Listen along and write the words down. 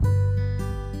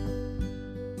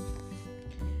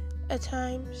At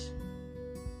times,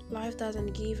 life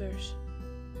doesn't give us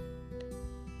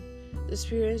the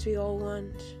experience we all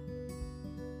want.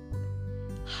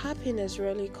 Happiness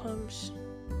rarely comes,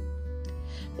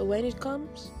 but when it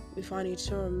comes, we find it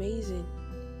so amazing.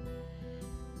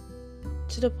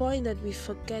 To the point that we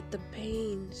forget the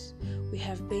pains we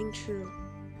have been through.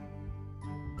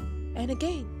 And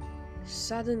again,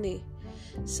 suddenly,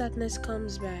 sadness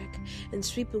comes back and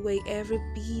sweeps away every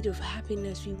bead of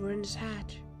happiness we once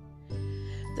had.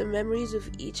 The memories of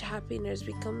each happiness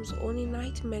becomes only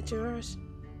nightmare to us.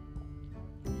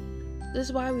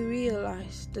 That's why we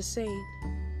realize the saying,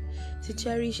 to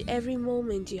cherish every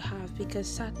moment you have, because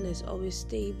sadness always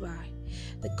stays by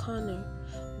the corner,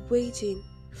 waiting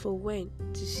for when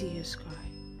to see us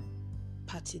cry.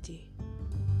 Party day.